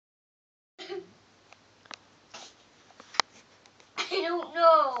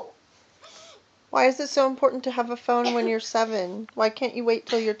Why is it so important to have a phone when you're 7? Why can't you wait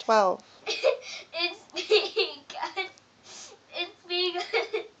till you're 12? It's because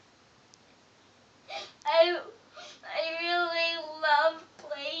I really love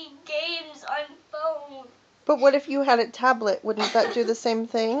playing games on phone. But what if you had a tablet? Wouldn't that do the same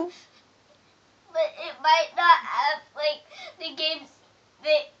thing? But it might not have like the games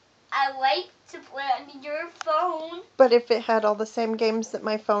that I like to play on your phone. But if it had all the same games that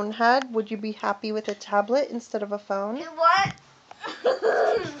my phone had, would you be happy with a tablet instead of a phone? What?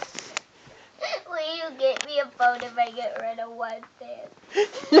 Will you get me a phone if I get rid of one thing?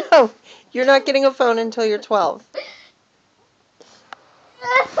 No, you're not getting a phone until you're 12.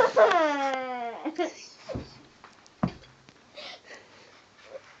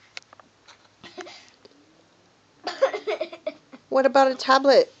 What about a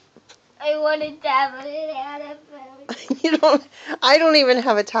tablet? I want a tablet and a phone. I don't even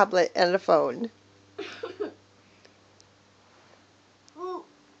have a tablet and a phone.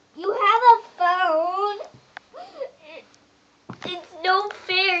 You have a phone? It's no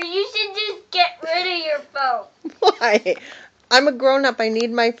fair. You should just get rid of your phone. Why? I'm a grown-up. I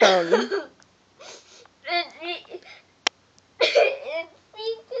need my phone.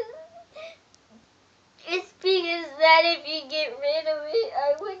 It's because that if you get rid of it,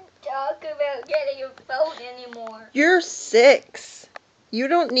 I wouldn't talk about getting a phone anymore. You're 6. You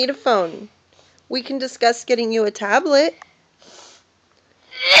don't need a phone. We can discuss getting you a tablet.